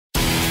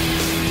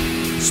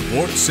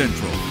Sports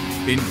Central,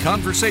 in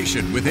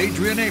conversation with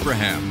Adrian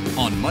Abraham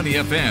on Money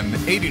FM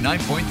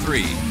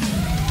 89.3.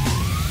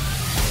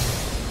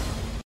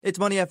 It's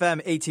Money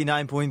FM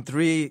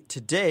 89.3.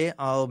 Today,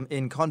 I'm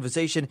in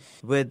conversation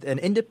with an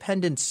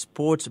independent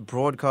sports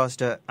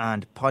broadcaster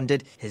and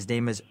pundit. His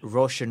name is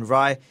Roshan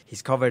Rai.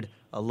 He's covered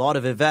a lot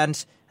of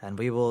events, and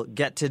we will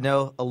get to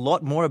know a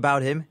lot more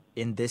about him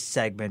in this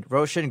segment.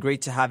 Roshan,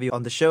 great to have you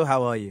on the show.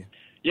 How are you?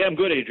 Yeah, I'm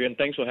good, Adrian.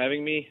 Thanks for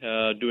having me.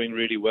 Doing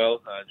really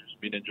well. Just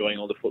been enjoying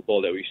all the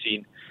football that we've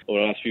seen over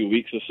the last few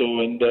weeks or so,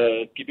 and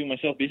keeping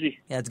myself busy.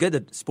 Yeah, it's good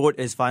that sport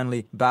is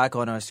finally back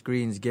on our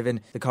screens,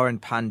 given the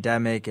current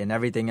pandemic and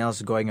everything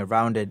else going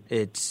around it.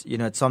 It's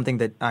something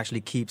that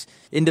actually keeps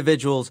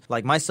individuals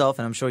like myself,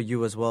 and I'm sure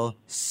you as well,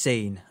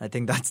 sane. I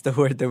think that's the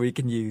word that we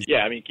can use. Yeah,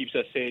 I mean, keeps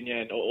us sane, yeah,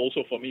 and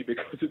also for me,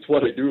 because it's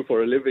what I do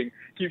for a living,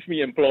 keeps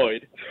me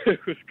employed. It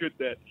was good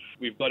that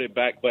we've got it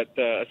back. But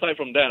aside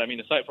from that,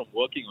 aside from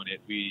working on it,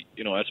 we,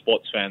 as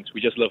sports fans,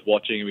 we just love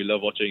watching. We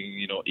love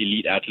watching,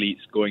 elite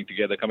athletes coming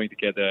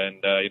together,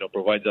 and,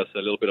 provides us a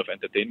little bit of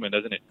entertainment,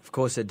 doesn't it? Of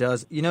course it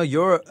does.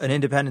 You're an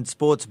independent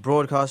sports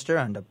broadcaster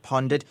and a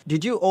pundit.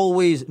 Did you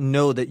always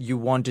know that you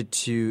wanted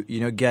to,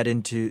 get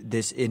into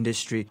this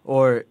industry?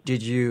 Or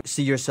did you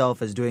see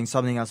yourself as doing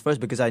something else first?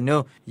 Because I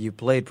know you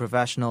played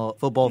professional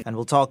football, and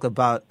we'll talk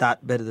about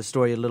that bit of the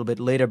story a little bit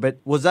later. But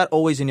was that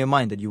always in your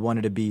mind that you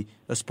wanted to be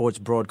a sports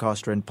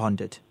broadcaster and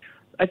pundit?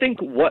 I think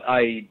what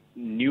I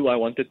knew I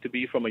wanted to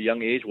be from a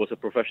young age was a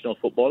professional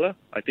footballer.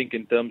 I think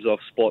in terms of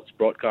sports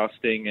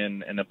broadcasting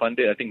and a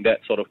pundit, I think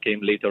that sort of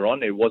came later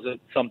on. It wasn't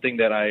something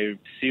that I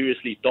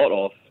seriously thought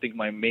of. I think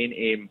my main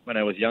aim when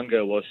I was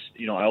younger was,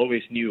 I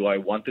always knew I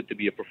wanted to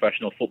be a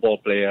professional football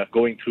player,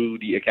 going through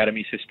the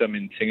academy system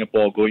in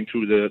Singapore, going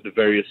through the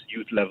various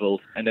youth levels.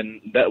 And then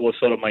that was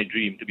sort of my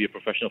dream, to be a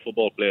professional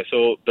football player.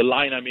 So the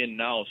line I'm in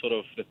now, sort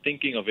of the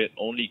thinking of it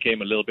only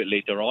came a little bit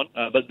later on.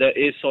 But there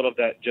is sort of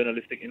that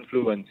journalistic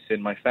influence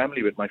in my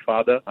family with my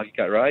father,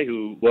 Hakikat Rai,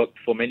 who worked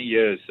for many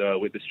years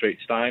with the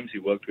Straits Times. He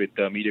worked with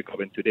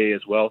Mediacorp and Today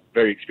as well.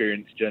 Very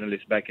experienced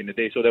journalist back in the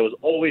day. So there was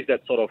always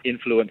that sort of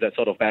influence, that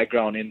sort of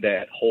background in there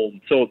at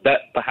home. So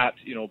that perhaps,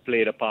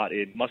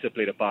 must have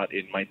played a part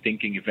in my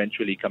thinking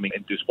eventually coming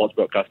into sports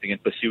broadcasting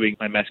and pursuing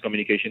my mass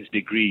communications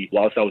degree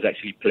whilst I was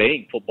actually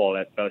playing football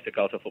at Balestier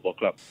Khalsa Football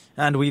Club.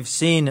 And we've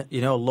seen,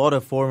 a lot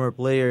of former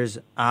players,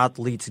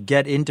 athletes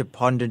get into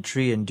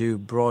punditry and do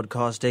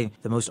broadcasting.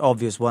 The most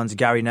obvious ones,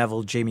 Gary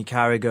Neville, Jamie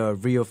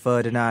Carragher, Rio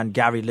Ferdinand,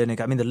 Gary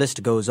Lineker. The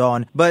list goes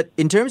on. But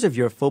in terms of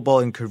your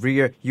footballing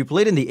career, you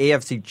played in the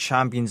AFC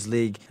Champions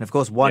League. And of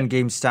course, one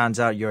game stands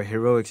out, your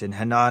heroics in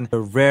Henan, a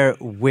rare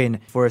win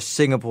for a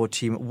Singapore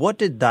team. What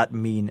did that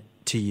mean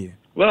to you?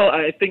 Well,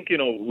 I think,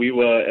 we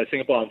were at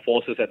Singapore Armed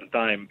Forces at the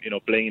time,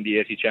 playing in the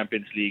AFC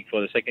Champions League for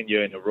the second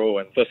year in a row.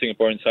 And first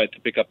Singaporean side to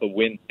pick up a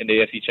win in the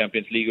AFC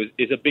Champions League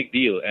is a big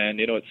deal.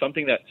 And, it's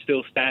something that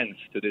still stands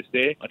to this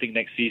day. I think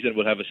next season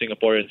we'll have a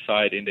Singaporean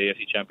side in the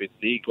AFC Champions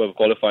League. Whoever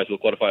qualifies will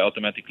qualify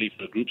automatically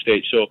for the group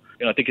stage. So,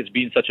 I think it's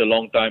been such a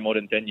long time, more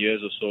than 10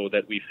 years or so,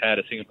 that we've had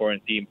a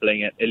Singaporean team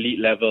playing at elite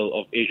level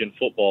of Asian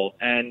football.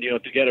 And,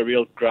 to get a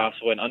real grasp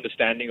or an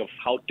understanding of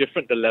how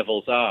different the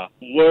levels are.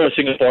 We're a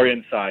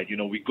Singaporean side.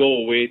 We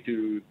go away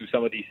to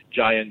some of these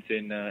giants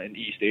in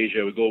East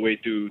Asia. We go away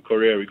to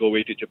Korea, we go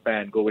away to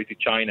Japan, go away to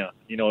China.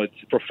 It's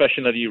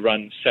professionally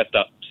run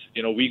setups.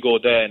 We go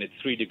there and it's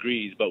 3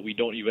 degrees, but we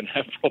don't even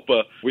have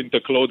proper winter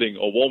clothing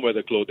or warm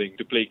weather clothing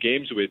to play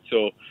games with.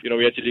 So,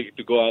 we actually had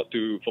to go out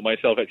to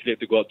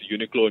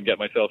Uniqlo and get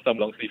myself some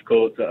long sleeve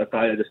coats,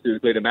 attire just to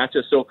play the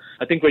matches. So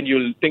I think when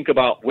you think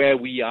about where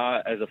we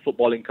are as a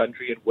footballing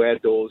country and where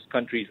those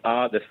countries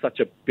are, there's such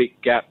a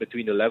big gap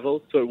between the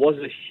levels. So it was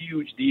a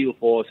huge deal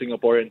for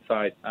Singaporean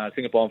side,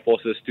 Singapore Armed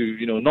Forces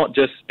to, not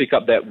just pick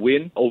up that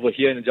win over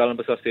here in the Jalan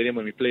Besar Stadium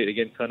when we played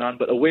against Henan,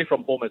 but away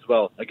from home as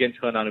well against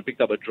Henan. We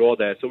picked up a draw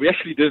there. So we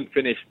actually didn't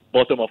finish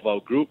bottom of our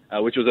group,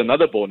 which was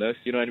another bonus,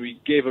 and we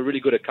gave a really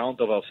good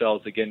account of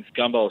ourselves against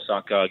Gamba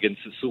Osaka,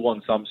 against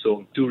Suwon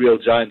Samsung, 2 real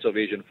giants of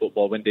Asian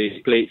football when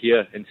they played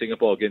here in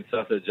Singapore against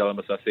us at Jalan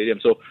Besar Stadium.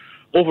 So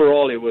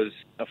overall, it was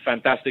a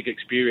fantastic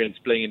experience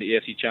playing in the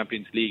AFC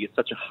Champions League. It's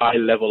such a high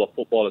level of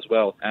football as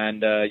well.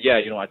 And I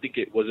think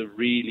it was a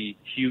really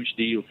huge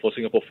deal for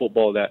Singapore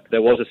football that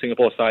there was a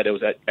Singapore side that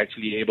was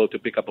actually able to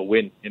pick up a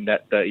win in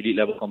that elite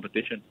level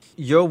competition.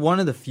 You're one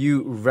of the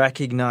few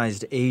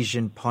recognized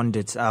Asian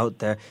pundits out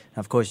there.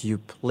 Of course, you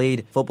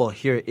played football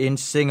here in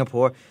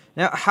Singapore.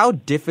 Now, how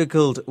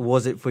difficult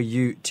was it for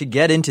you to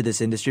get into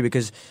this industry?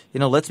 Because,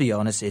 let's be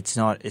honest, it's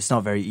not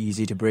very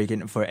easy to break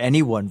in for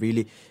anyone,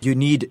 really. You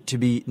need to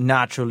be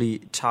naturally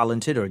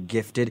talented or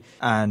gifted.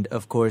 And,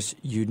 of course,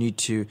 you need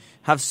to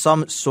have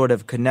some sort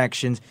of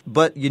connections.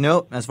 But,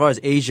 as far as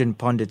Asian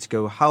pundits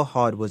go, how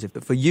hard was it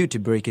for you to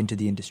break into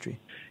the industry?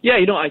 Yeah,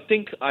 I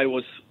think I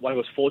was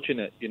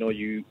fortunate.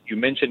 You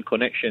mentioned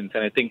connections,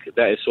 and I think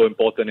that is so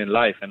important in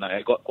life. And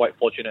I got quite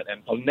fortunate,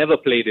 and I'll never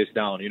play this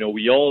down.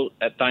 We all,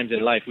 at times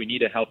in life, we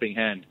need a helping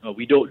hand.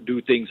 We don't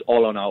do things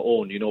all on our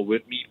own.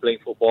 With me playing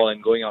football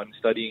and going out and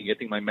studying,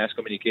 getting my mass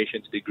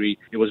communications degree,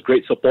 it was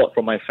great support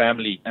from my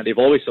family, and they've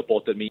always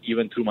supported me,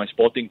 even through my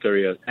sporting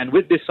career. And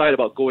with this side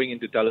about going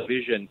into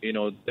television,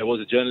 there was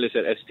a journalist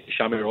at ST,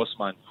 Shamir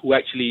Osman, who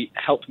actually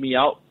helped me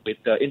out with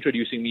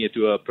introducing me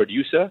to a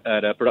producer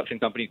at a production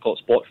company called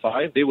Sport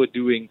 5. They were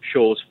doing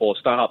shows for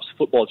StarHub's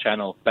football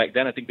channel. Back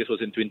then, I think this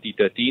was in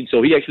 2013.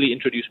 So he actually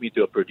introduced me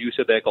to a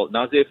producer there called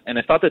Nazif, and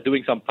I started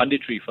doing some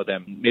punditry for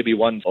them, maybe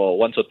once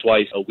or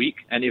twice a week.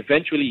 And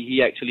eventually,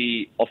 he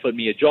actually offered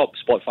me a job.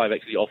 Sport 5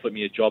 actually offered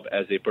me a job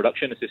as a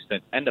production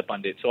assistant and a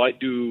pundit. So I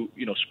do,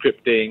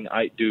 scripting,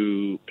 I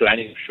do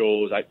planning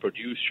shows, I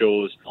produce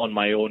shows on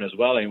my own as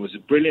well. And it was a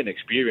brilliant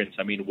experience.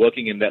 I mean,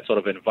 working in that sort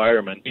of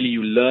environment, really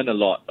you learn a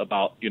lot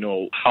about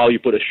how you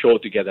put a show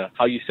together,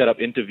 how you set up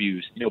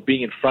interviews,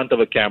 being in front of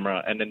a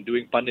camera, and then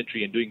doing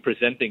punditry and doing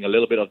presenting, a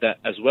little bit of that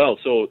as well.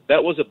 So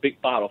that was a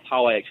big part of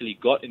how I actually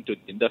got into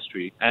the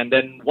industry. And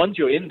then once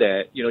you're in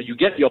there, you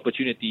get the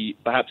opportunity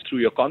perhaps through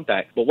your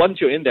contact. But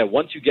once you're in there,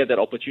 once you get that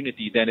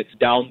opportunity, then it's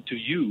down to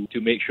you to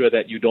make sure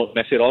that you don't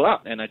mess it all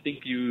up. And I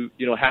think you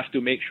have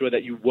to make sure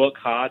that you work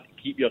hard,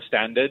 keep your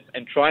standards,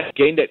 and try to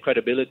gain that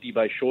credibility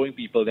by showing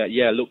people that,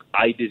 yeah, look,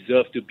 I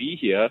deserve to be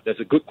here. There's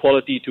a good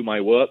quality to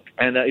my work.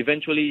 And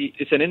eventually,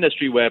 it's an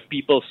industry where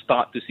people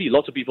start to see.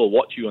 Lots of people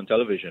watch you on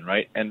television,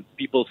 right? And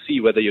people see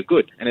whether you're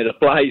good. And it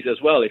applies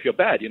as well if you're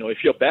bad.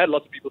 If you're bad,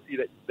 lots of people see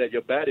that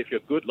you're bad. If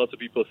you're good, lots of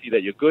people see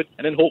that you're good.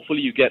 And then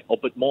hopefully you get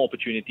more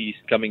opportunities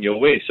coming your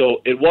way.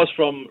 So it was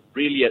from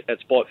really at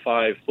Sport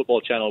 5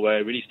 football channel where I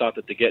really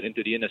started to get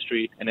into the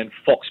industry. And then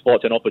Fox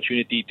Sports, an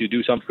opportunity to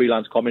do some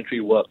freelance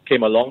commentary work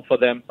came along for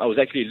them. I was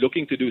actually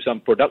looking to do some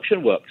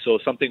production work, so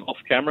something off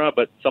camera,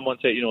 but someone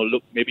said,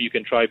 look, maybe you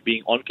can try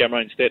being on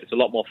camera instead. It's a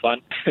lot more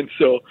fun. And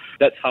so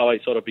that's how I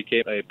sort of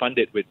became a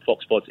pundit with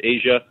Fox Sports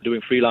Asia,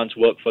 doing freelance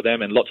work for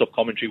them and lots of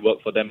commentary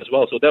work for them as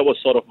well. So that was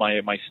sort of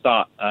my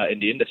start in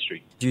the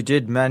industry. You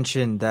did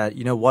mention that,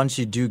 once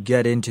you do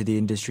get into the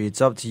industry,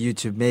 it's up to you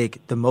to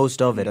make the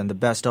most of it and the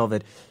best of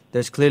it.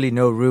 There's clearly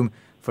no room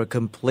for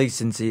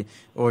complacency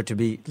or to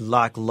be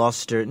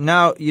lackluster.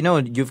 Now,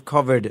 you've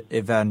covered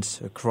events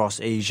across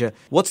Asia.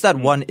 What's that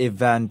one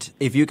event,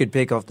 if you could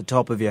pick off the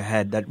top of your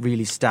head, that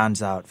really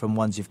stands out from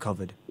ones you've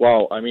covered?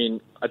 Wow,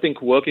 I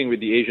think working with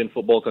the Asian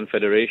Football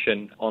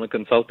Confederation on a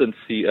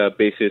consultancy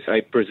basis,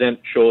 I present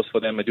shows for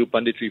them, I do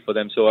punditry for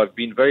them, so I've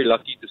been very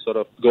lucky to sort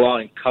of go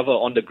out and cover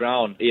on the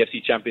ground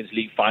AFC Champions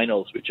League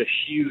finals, which are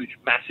huge,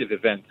 massive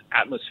events.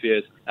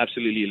 Atmospheres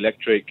absolutely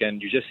electric,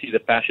 and you just see the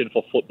passion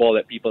for football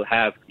that people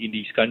have in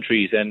these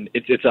countries, and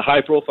it's a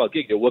high-profile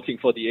gig. You're working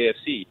for the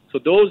AFC. So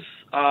those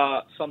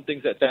are some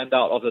things that stand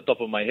out off the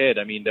top of my head.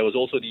 There was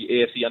also the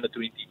AFC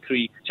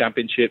Under-23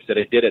 Championships that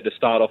I did at the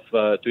start of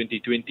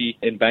 2020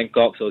 in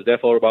Bangkok. So I was there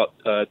for about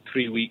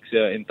 3 weeks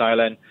in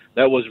Thailand.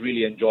 That was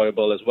really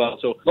enjoyable as well.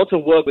 So lots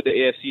of work with the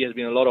AFC has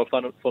been a lot of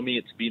fun for me.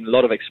 It's been a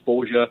lot of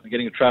exposure,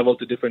 getting to travel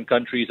to different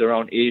countries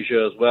around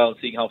Asia as well,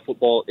 seeing how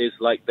football is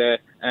like there.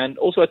 And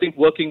also, I think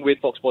working with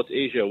Fox Sports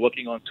Asia,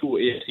 working on 2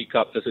 AFC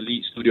Cups as a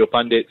lead studio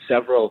pundit,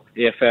 several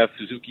AFF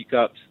Suzuki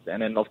Cups,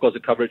 and then, of course, the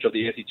coverage of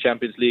the AFC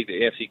Champions League,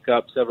 the AFC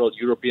Cup, several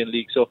European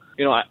leagues. So,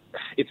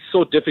 it's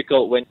so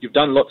difficult when you've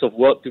done lots of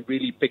work to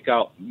really pick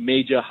out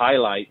major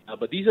highlights.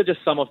 But these are just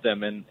some of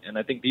them, and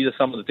I think these are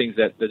some of the things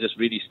that just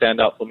really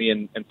stand out for me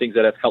and things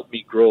that have helped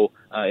me grow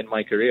in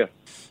my career.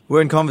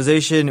 We're in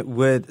conversation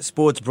with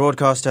sports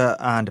broadcaster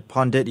and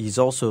pundit. He's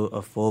also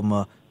a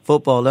former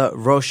footballer,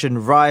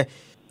 Roshan Rai.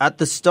 At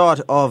the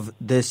start of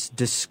this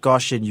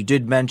discussion, you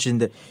did mention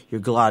that you're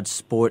glad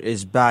sport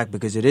is back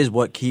because it is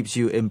what keeps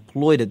you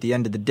employed at the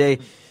end of the day.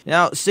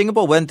 Now,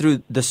 Singapore went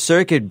through the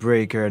circuit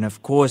breaker, and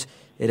of course,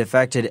 it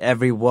affected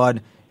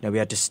everyone. We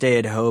had to stay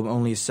at home.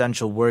 Only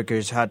essential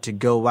workers had to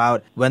go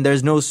out. When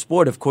there's no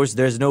sport, of course,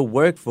 there's no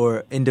work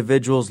for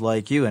individuals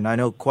like you. And I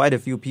know quite a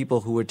few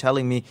people who were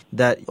telling me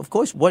that, of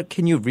course, what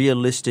can you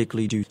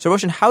realistically do? So,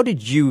 Roshan, how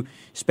did you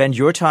spend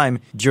your time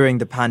during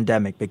the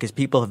pandemic? Because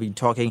people have been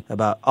talking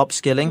about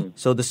upskilling.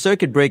 So the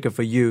circuit breaker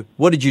for you,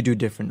 what did you do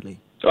differently?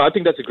 So I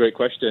think that's a great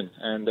question.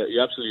 And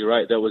you're absolutely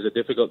right. That was a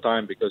difficult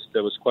time because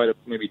there was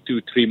maybe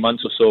 2-3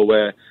 months or so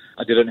where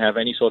I didn't have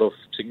any sort of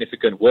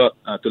significant work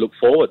to look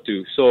forward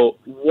to. So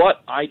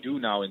what I do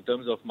now in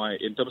terms of my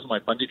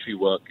punditry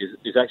work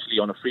is actually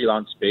on a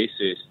freelance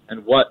basis.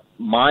 And what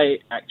my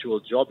actual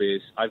job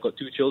is, I've got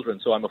 2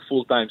 children, so I'm a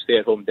full-time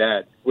stay-at-home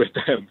dad with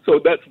them. So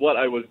that's what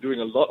I was doing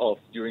a lot of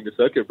during the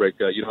circuit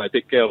breaker. I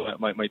take care of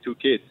my 2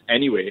 kids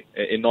anyway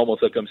in normal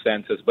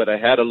circumstances, but I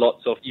had a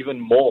lot of even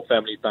more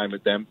family time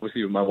with them, with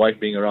my wife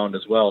being around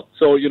as well.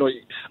 So,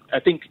 I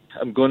think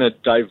I'm going to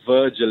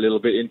diverge a little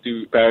bit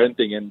into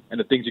parenting and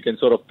the things you can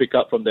sort of pick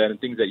up from there and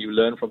things that you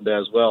learn from there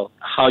as well,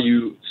 how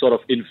you sort of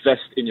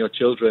invest in your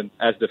children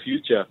as the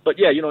future. But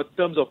yeah, in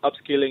terms of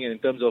upskilling and in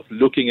terms of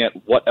looking at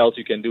what else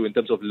you can do in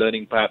terms of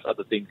learning perhaps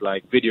other things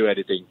like video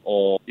editing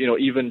or,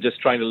 even just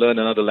trying to learn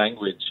another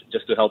language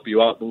just to help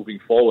you out moving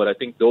forward. I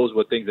think those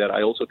were things that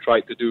I also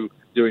tried to do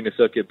during the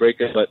circuit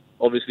breaker. But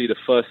obviously the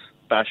first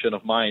passion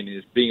of mine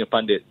is being a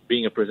pundit,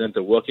 being a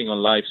presenter, working on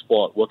live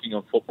sport, working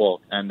on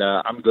football. And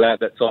I'm glad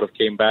that sort of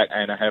came back,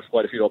 and I have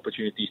quite a few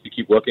opportunities to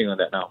keep working on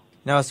that now.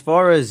 Now, as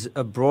far as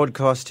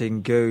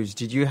broadcasting goes,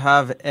 did you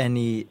have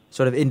any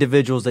sort of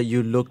individuals that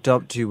you looked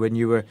up to when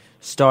you were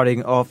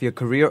starting off your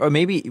career, or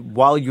maybe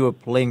while you were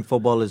playing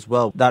football as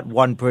well? That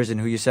one person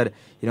who you said,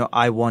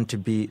 I want to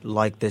be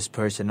like this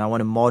person. I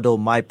want to model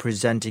my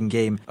presenting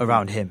game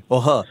around him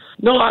or her.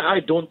 No, I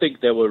don't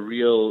think there were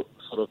real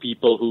sort of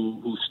people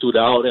who stood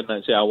out and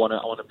say, I want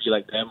to be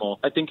like them. Or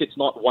I think it's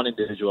not one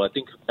individual. I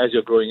think as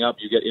you're growing up,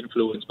 you get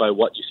influenced by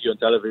what you see on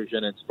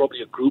television. And it's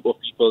probably a group of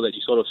people that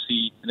you sort of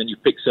see, and then you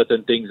pick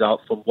certain things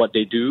out from what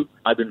they do.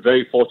 I've been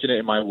very fortunate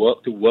in my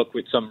work to work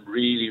with some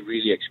really,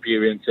 really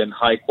experienced and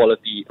high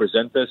quality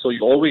presenters. So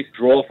you always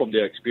draw from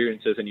their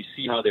experiences and you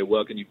see how they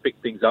work and you pick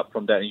things up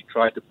from that and you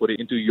try to put it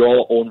into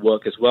your own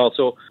work as well.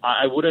 So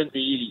I wouldn't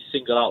really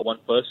single out one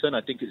person.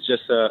 I think it's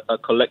just a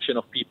collection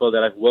of people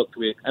that I've worked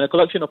with, and a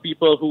collection of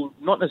people who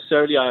not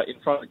necessarily are in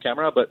front of the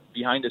camera, but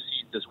behind the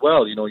scenes as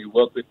well. You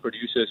work with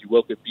producers, you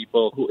work with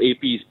people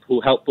APs who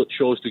help put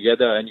shows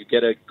together, and you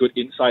get a good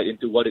insight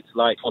into what it's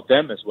like for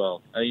them as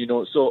well.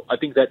 So I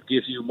think that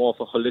gives you more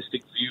of a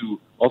holistic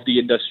view of the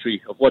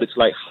industry, of what it's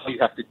like, how you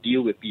have to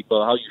deal with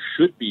people, how you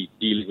should be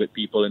dealing with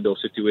people in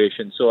those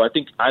situations. So I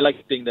think I like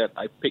to think that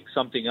I pick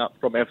something up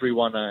from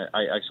everyone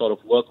I sort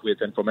of work with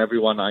and from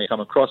everyone I come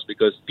across,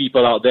 because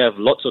people out there have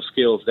lots of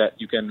skills that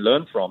you can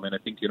learn from. And I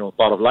think,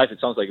 part of life, it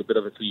sounds like a bit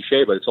of a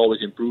cliche, but it's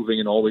always improving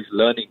and always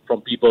learning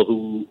from people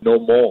who know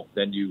more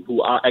than you,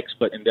 who are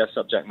expert in their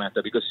subject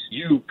matter, because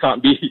you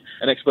can't be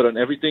an expert on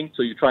everything.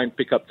 So you try and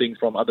pick up things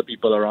from other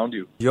people around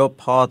you. Your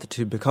path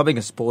to becoming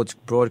a sports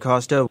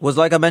broadcaster was,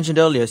 like I mentioned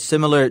earlier,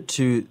 similar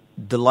to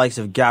the likes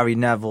of Gary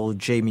Neville,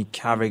 Jamie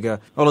Carragher,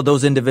 all of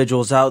those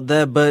individuals out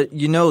there. But,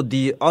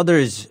 the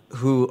others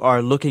who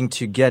are looking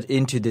to get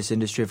into this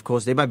industry, of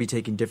course, they might be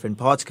taking different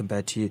paths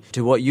compared to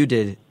what you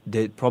did.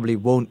 They probably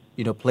won't,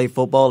 play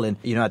football and,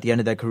 at the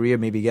end of their career,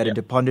 maybe get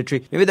into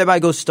punditry. Maybe they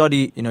might go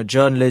study,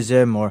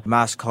 journalism or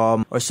mass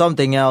comm or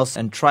something else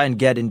and try and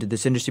get into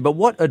this industry. But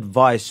what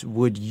advice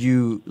would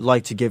you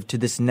like to give to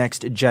this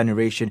next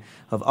generation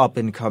of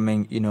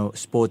up-and-coming,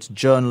 sports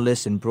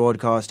journalists and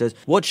broadcasters?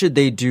 What should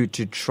they do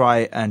to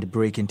try and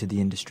break into the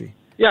industry?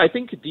 Yeah, I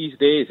think these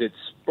days it's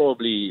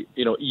probably,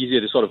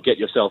 easier to sort of get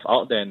yourself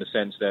out there in the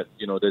sense that,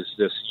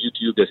 there's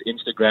YouTube, there's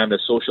Instagram,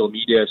 there's social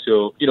media.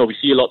 So, we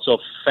see lots of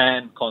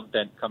fan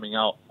content coming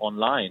out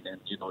online, and,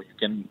 you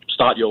can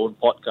start your own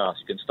podcast,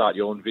 you can start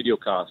your own video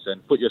cast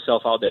and put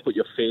yourself out there, put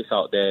your face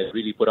out there,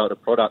 really put out a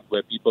product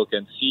where people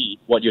can see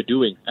what you're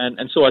doing.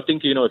 And so I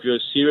think, if you're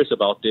serious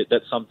about it,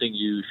 that's something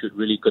you should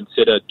really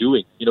consider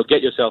doing.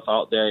 Get yourself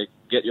out there,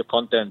 get your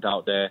content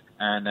out there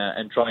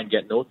and try and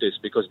get noticed,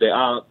 because there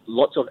are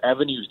lots of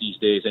avenues these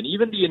days. And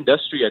even the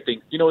industry, I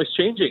think, is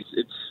changing.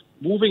 It's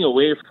moving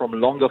away from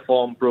longer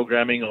form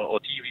programming or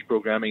TV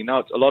programming.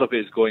 Now, a lot of it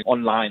is going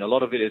online. A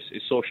lot of it is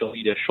social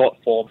media, short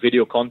form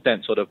video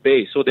content sort of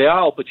base. So there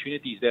are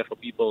opportunities there for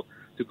people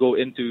to go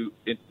into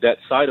that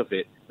side of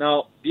it.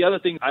 Now, the other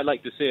thing I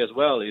like to say as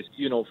well is,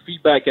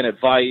 feedback and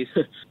advice,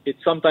 it's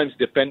sometimes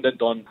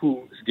dependent on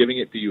who's giving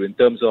it to you in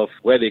terms of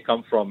where they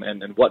come from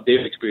and what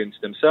they've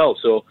experienced themselves.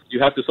 So you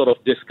have to sort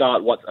of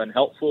discard what's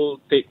unhelpful,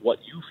 take what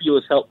you feel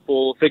is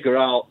helpful, figure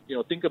out,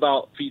 think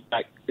about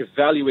feedback,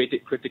 evaluate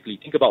it critically,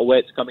 think about where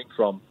it's coming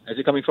from. Is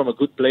it coming from a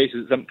good place?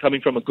 Is it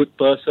coming from a good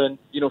person?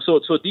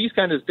 So these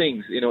kind of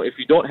things, if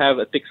you don't have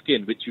a thick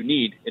skin, which you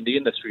need in the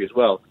industry as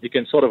well, it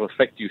can sort of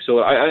affect you. So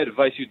I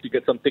advise you to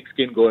get some thick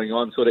skin going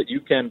on so that you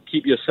can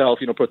keep yourself,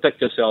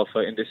 protect yourself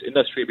in this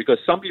industry, because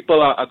some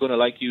people are going to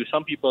like you,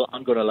 some people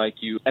aren't going to like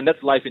you, and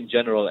that's life in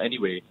general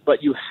anyway.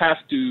 But you have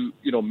to,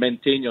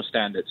 maintain your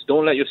standards.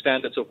 Don't let your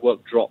standards of work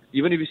drop.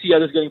 Even if you see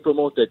others getting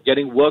promoted,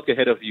 getting work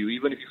ahead of you,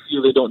 even if you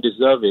feel they don't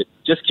deserve it,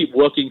 just keep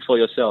working for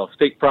yourself.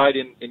 Take pride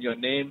in your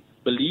name.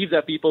 Believe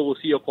that people will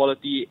see your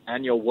quality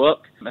and your work.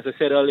 As I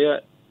said earlier,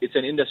 it's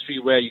an industry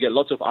where you get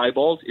lots of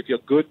eyeballs. If you're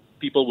good,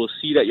 people will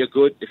see that you're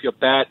good. If you're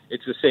bad,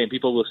 it's the same.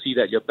 People will see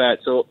that you're bad.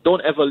 So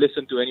don't ever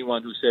listen to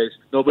anyone who says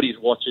nobody's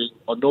watching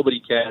or nobody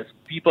cares.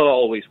 People are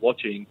always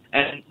watching.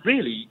 And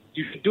really,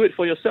 you should do it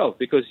for yourself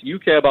because you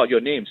care about your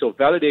name. So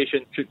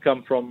validation should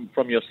come from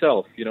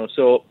yourself,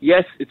 So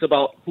yes, it's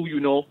about who you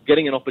know,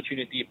 getting an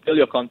opportunity, build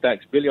your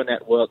contacts, build your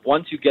network.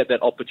 Once you get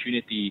that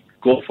opportunity,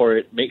 go for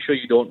it. Make sure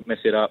you don't mess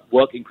it up.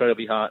 Work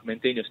incredibly hard.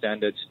 Maintain your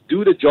standards.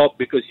 Do the job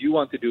because you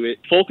want to do it.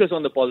 Focus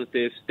on the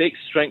positives. Take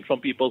strength from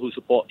people who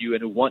support you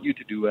and who want you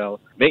to do well.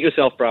 Make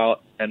yourself proud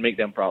and make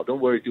them proud.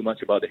 Don't worry too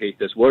much about the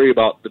haters. Worry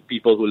about the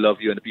people who love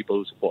you and the people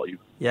who support you.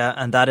 Yeah,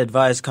 and that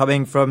advice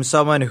coming from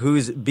someone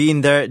who's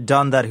been there,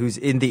 done that, who's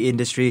in the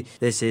industry.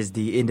 This is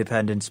the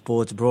independent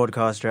sports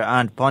broadcaster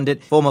and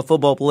pundit, former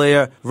football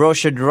player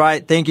Roshan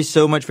Rai. Thank you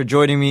so much for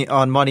joining me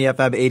on Money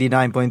FM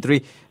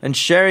 89.3 and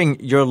sharing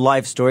your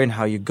life story and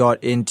how you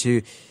got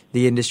into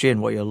the industry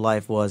and what your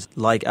life was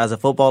like as a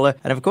footballer.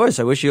 And of course,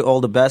 I wish you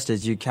all the best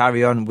as you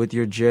carry on with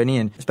your journey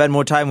and spend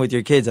more time with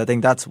your kids. I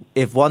think that's,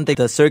 if one thing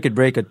the circuit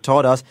breaker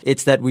taught us,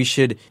 it's that we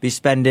should be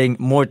spending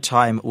more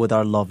time with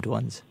our loved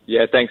ones.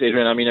 Yeah, thanks,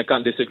 Adrian. I mean, I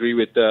can't disagree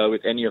with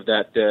any of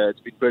that. It's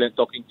been brilliant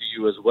talking to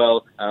you as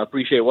well. I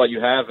appreciate what you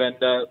have, and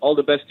all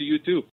the best to you too.